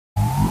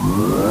Hey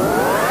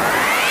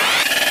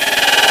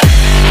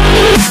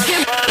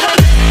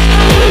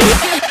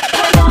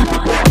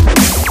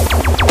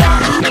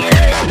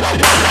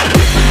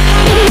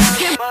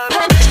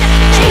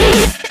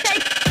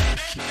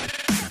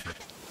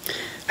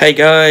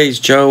guys,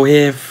 Joel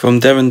here from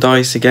Devon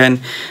Dice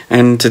again,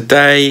 and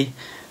today,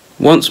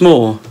 once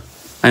more,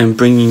 I am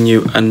bringing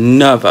you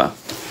another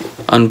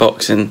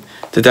unboxing.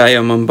 Today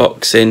I'm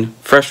unboxing,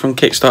 fresh from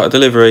Kickstarter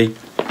delivery,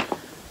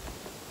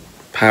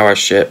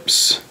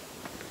 Powerships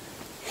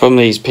from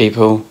these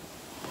people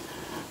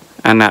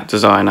and that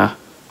designer.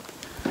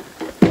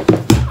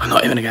 I'm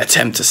not even going to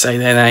attempt to say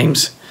their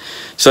names.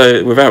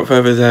 So without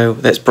further ado,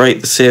 let's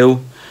break the seal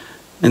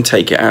and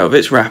take it out of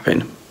its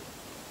wrapping.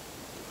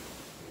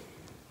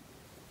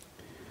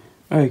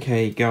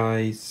 Okay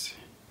guys,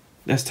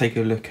 let's take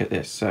a look at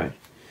this. So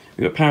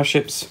we've got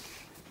Powerships,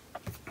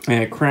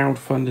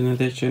 crowdfunding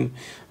edition.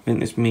 I think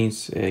this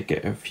means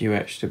get a few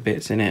extra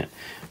bits in it.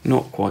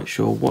 Not quite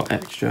sure what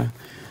extra,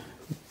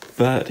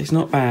 but it's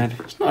not bad.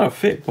 It's not a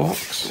fit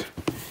box,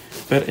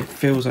 but it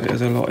feels like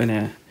there's a lot in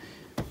here.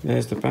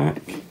 There's the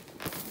back.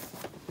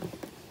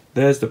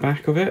 There's the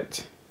back of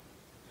it.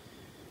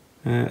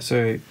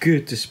 So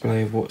good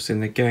display of what's in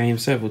the game,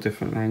 several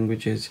different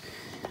languages.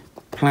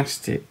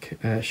 Plastic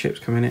ships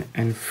coming in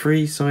and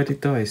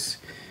 3-sided dice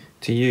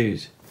to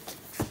use.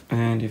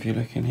 And if you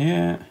look in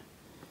here,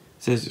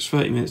 it says it's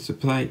 30 minutes to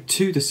play,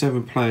 2 to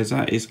 7 players.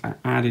 That is an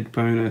added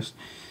bonus.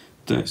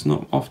 It's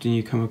not often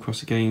you come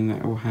across a game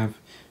that will have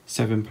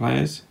 7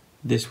 players.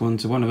 This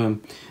one's one of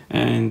them,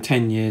 and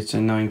 10 years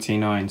to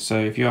 99. So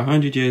if you're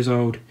 100 years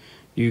old,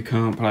 you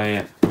can't play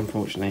it,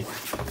 unfortunately.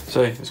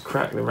 So let's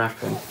crack the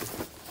wrapping.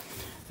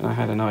 And I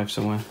had a knife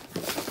somewhere.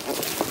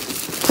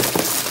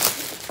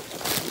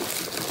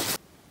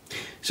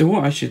 So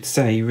what I should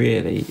say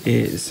really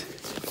is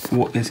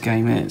what this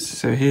game is.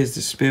 So here's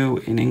the spiel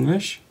in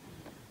English,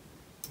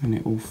 and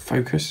it will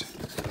focus.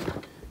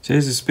 So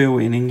here's the spiel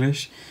in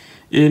English.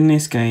 In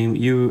this game,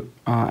 you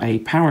are a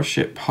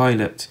powership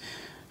pilot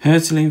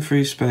hurtling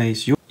through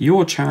space.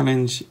 Your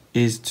challenge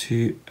is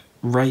to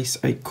race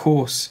a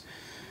course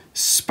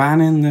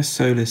spanning the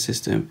solar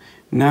system.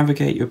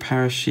 Navigate your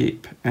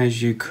powership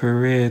as you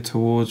career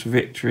towards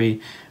victory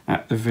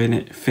at the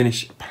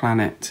finished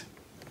planet.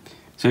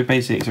 So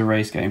basically it's a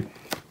race game.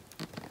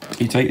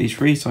 You take these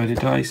 3-sided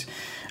dice,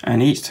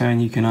 and each turn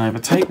you can either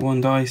take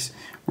one dice,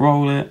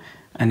 roll it,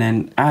 and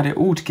then add it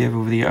all together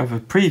with the other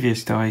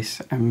previous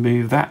dice and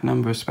move that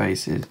number of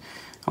spaces.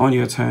 On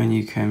your turn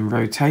you can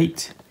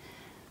rotate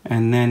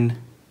and then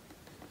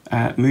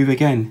move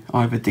again,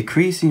 either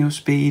decreasing your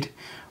speed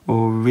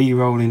or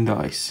re-rolling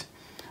dice.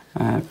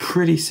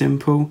 Pretty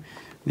simple.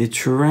 The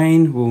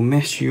terrain will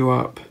mess you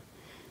up,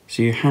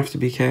 so you have to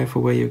be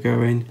careful where you're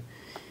going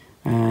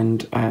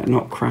and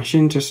not crash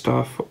into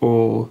stuff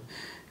or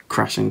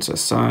crash into the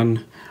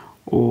sun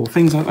or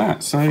things like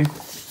that. So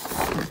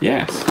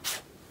yes,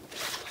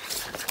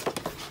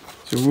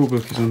 so the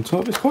rulebook is on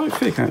top. It's quite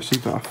thick actually,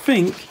 but I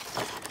think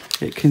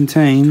it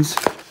contains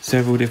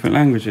several different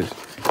languages.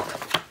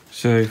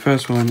 So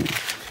first one,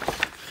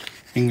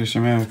 English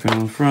American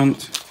on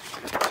front.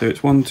 So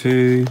it's 1,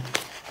 2,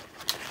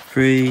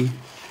 3,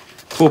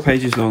 4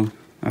 pages long.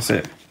 That's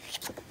it.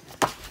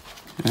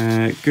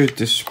 Good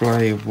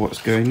display of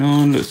what's going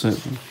on. Looks like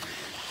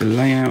the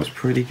layout's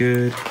pretty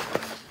good.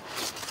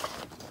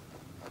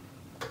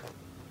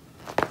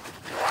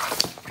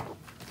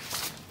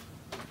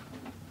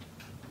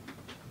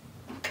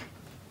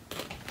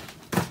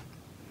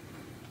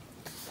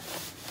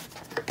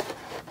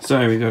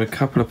 So we got a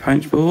couple of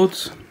punch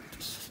boards.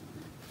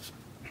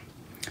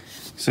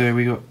 So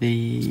we got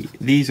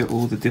these are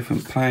all the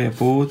different player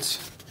boards.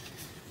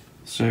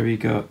 So we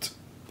got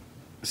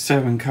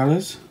 7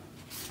 colours.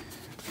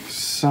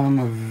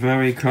 Some are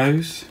very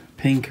close,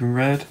 pink and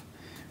red.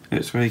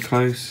 Looks very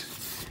close.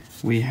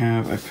 We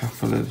have a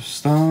couple of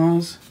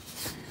stars.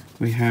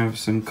 We have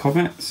some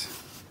comets.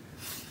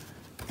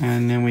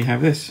 And then we have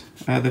this,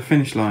 the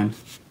finish line.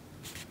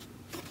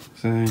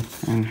 So,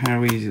 and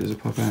how easy does it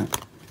pop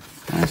out?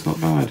 That's not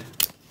bad.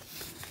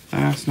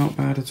 That's not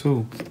bad at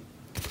all.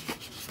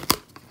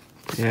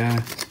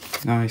 Yeah,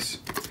 nice.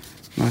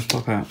 Nice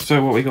pop out.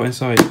 So what we got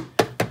inside?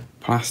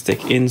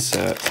 Plastic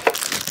insert.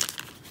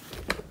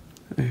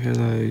 Look at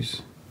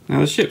those. Now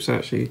the ships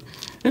actually,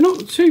 they're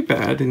not too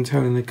bad in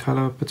telling the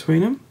colour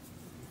between them.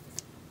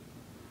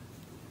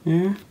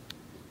 Yeah.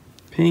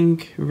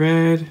 Pink,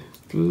 red,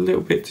 a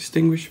little bit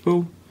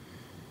distinguishable.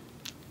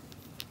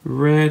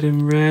 Red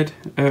and red,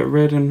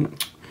 red and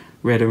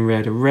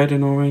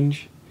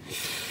orange.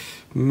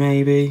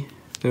 Maybe,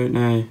 don't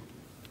know.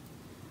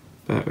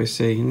 But we'll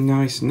see.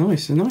 Nice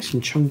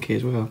and chunky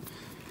as well.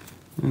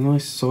 A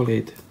nice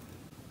solid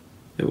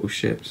little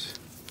ships.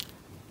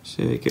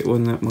 So get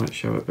one that might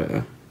show it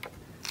better.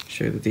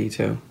 Show the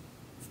detail.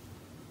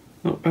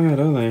 Not bad,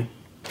 are they?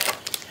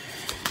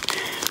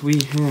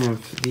 We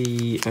have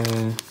the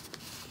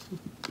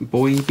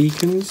buoy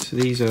beacons.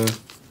 These are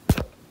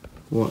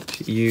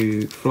what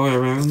you fly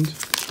around.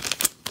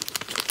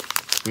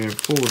 We have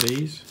 4 of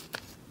these.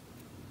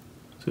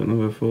 It's got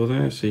number 4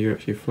 there, so you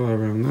actually fly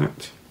around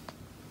that.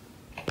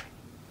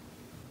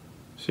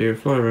 So you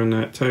fly around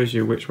that, tells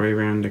you which way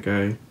round to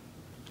go,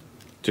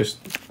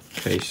 just in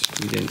case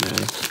you didn't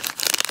know.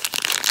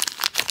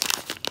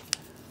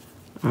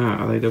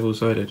 Ah, are they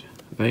double-sided?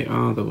 They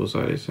are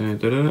double-sided, so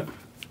da-da-da.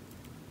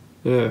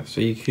 Yeah,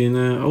 so you can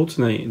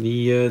alternate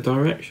the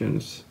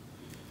directions.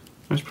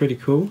 That's pretty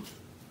cool.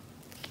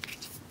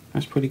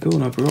 That's pretty cool,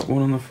 and I brought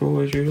one on the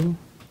floor as usual.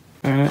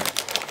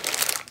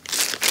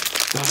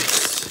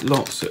 Dice,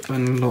 lots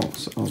and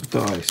lots of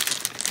dice.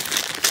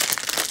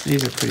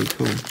 These are pretty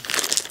cool.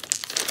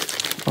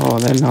 Oh,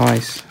 they're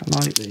nice. I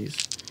like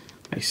these.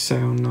 They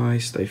sound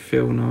nice, they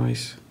feel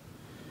nice,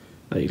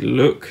 they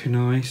look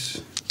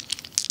nice.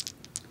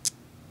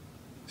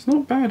 It's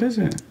not bad, is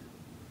it?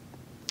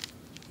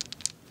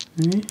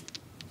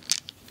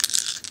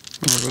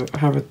 I'll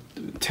have a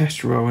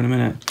test roll in a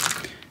minute.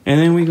 And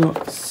then we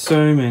got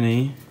so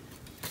many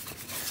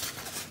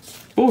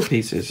board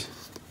pieces.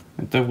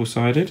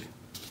 Double-sided.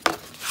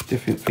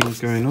 Different things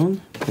going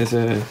on. There's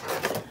a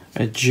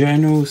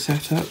general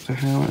setup to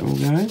how it will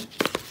go.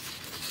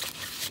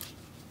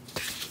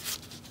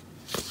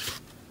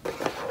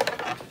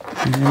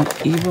 And then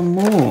even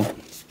more.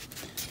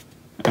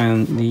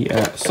 And the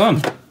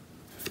sun,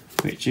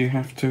 which you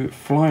have to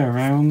fly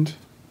around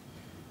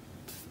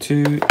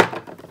to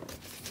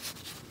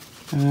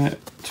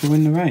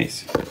win the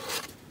race.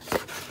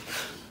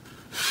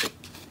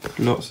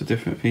 Lots of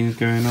different things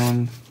going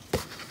on.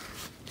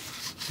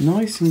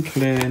 Nice and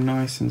clear,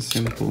 nice and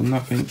simple,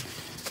 nothing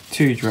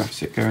too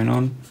drastic going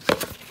on.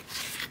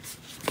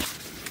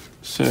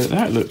 So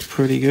that looked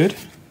pretty good.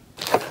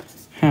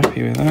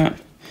 Happy with that.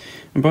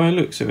 And by the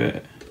looks of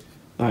it,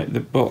 like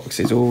the box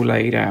is all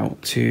laid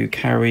out to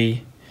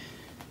carry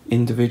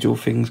individual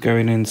things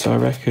going in. So I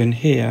reckon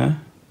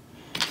here,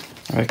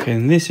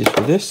 this is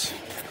for this.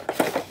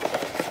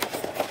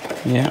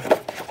 Yeah.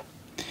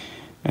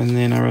 And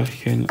then I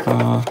reckon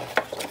our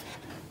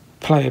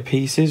player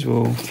pieces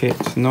will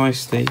fit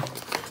nicely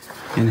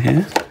in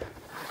here.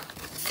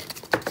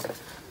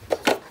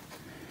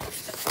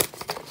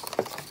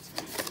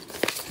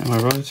 Am I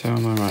right or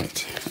am I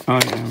right? I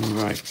am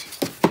right.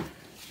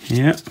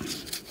 Yep.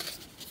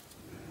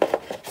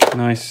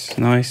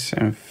 Nice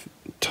and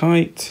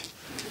tight.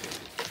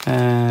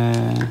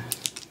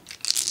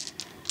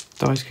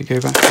 Dice could go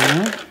back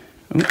in there.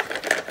 Oh,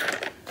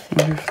 I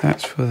wonder if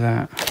that's for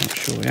that. I'm not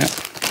sure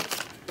yet.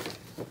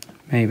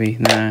 Maybe.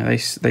 Nah, they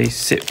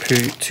sit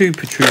two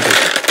protruded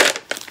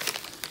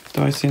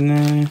dice in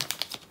there.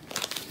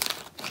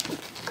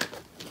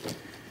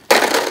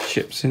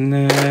 Ships in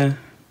there.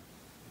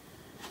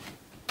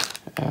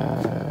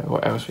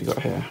 What else we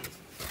got here?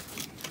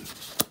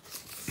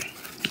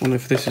 I wonder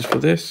if this is for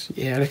this.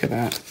 Yeah, look at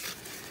that.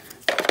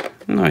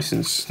 Nice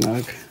and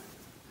snug.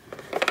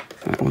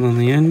 That one on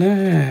the end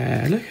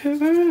there. Look at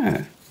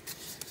that.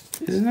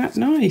 Isn't that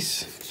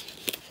nice?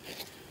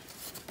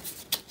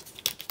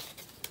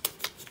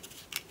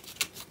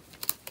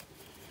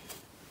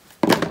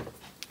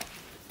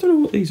 Don't know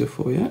what these are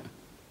for yet.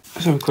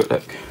 Let's have a quick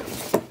look.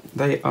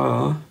 They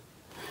are,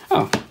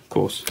 oh, of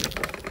course,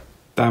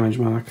 damage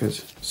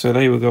markers. So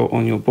they will go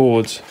on your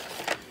boards.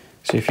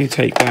 So if you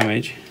take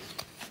damage,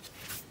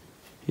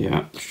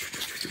 yeah,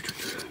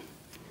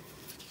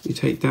 you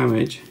take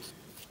damage,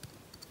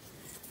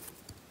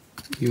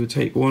 you will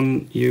take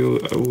one, you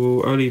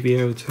will only be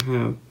able to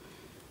have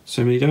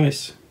so many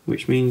dice,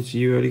 which means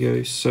you only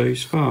go so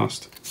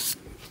fast.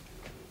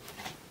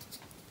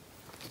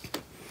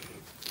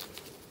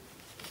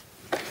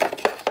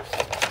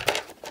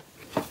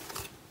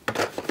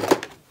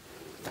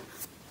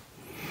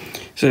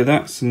 So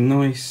that's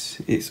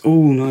nice, it's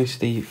all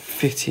nicely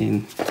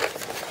fitting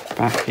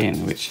back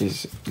in, which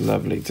is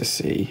lovely to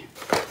see.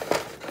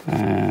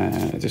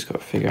 I just got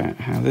to figure out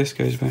how this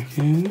goes back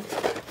in.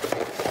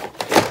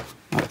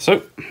 Like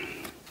so.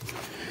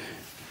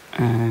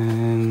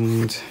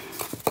 And I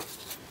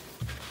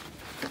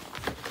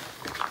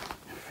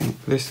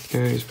think this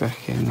goes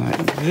back in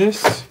like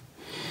this.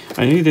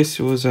 I knew this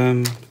was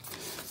a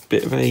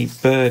bit of a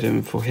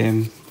burden for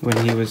him when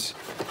he was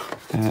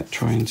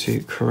trying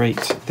to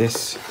create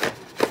this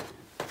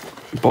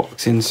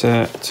box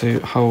insert to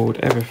hold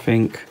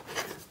everything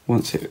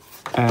once it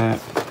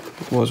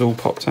was all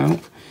popped out,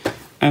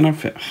 and I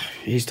think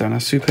he's done a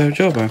superb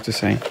job, I have to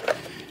say.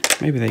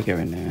 Maybe they go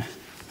in there,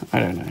 I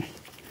don't know.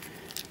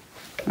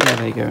 Maybe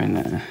they go in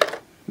there,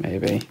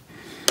 maybe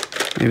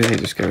they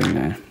just go in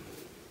there.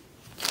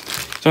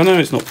 So I know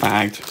it's not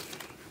bagged.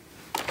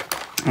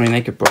 I mean,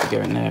 they could probably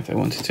go in there if they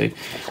wanted to.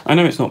 I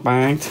know it's not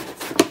bagged,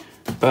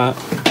 but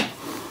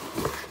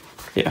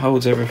it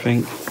holds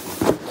everything.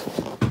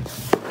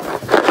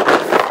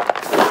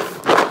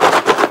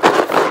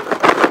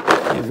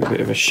 Give a bit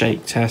of a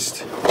shake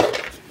test.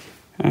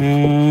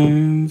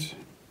 And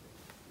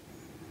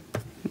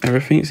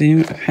everything's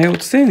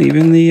held still,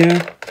 even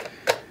the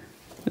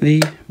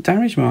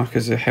damage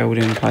markers are held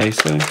in place.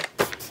 So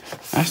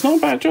that's not a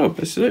bad job.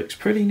 This looks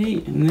pretty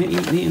neat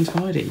and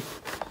tidy.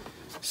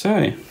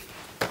 So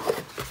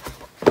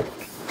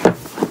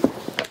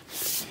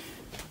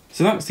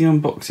So that's the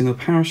unboxing of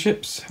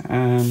Powerships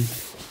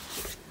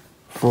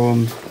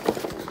from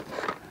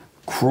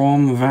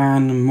Crom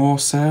Van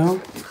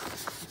Morsel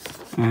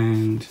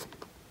and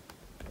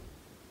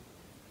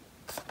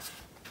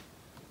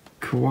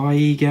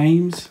Cwali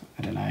Games.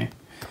 I don't know.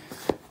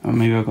 Or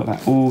maybe I got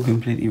that all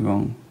completely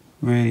wrong.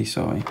 Really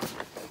sorry.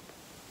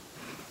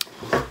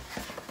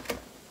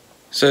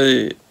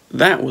 So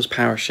that was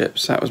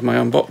Powerships. That was my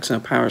unboxing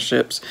of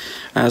Powerships.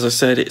 As I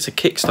said, it's a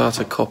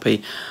Kickstarter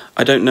copy.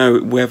 I don't know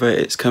whether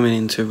it's coming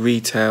into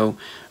retail.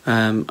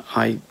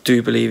 I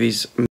do believe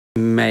he's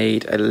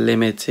made a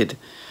limited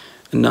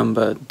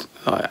number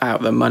out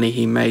of the money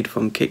he made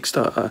from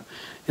Kickstarter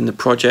in the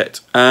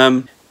project.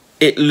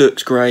 It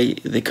looks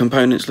great. The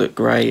components look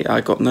great.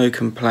 I got no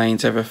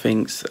complaints.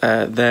 Everything's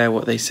there,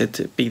 what they said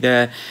to be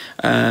there.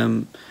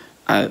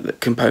 The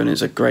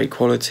components are great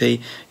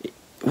quality.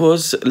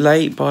 Was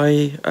late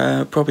by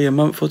probably a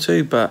month or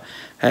two, but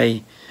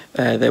hey,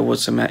 there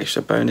was some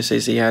extra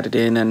bonuses he added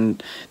in,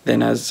 and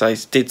then, as I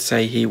did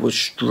say, he was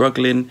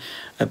struggling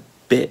a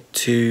bit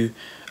to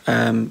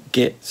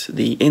get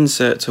the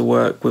insert to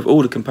work with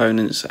all the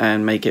components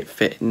and make it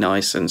fit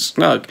nice and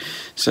snug,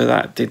 so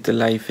that did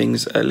delay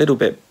things a little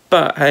bit.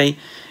 But hey,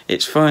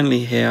 it's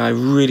finally here. I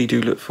really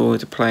do look forward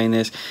to playing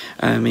this.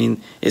 I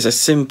mean, it's a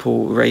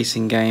simple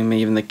racing game.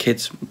 Even the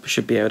kids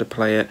should be able to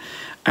play it.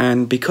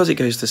 And because it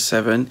goes to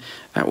 7,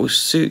 that will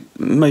suit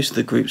most of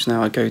the groups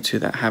now I go to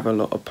that have a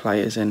lot of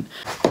players in.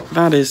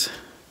 That is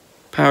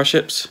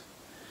Powerships,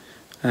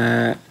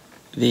 the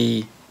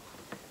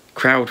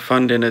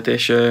crowdfunding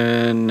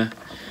edition.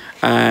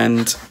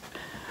 And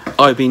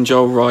I've been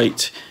Joel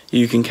Wright.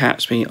 You can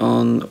catch me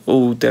on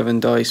all Devon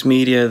Dice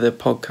Media, the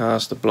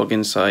podcast, the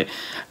blogging site.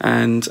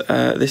 And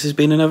this has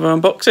been another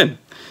unboxing.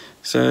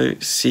 So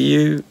see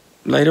you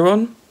later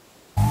on.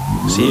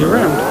 See you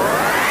around.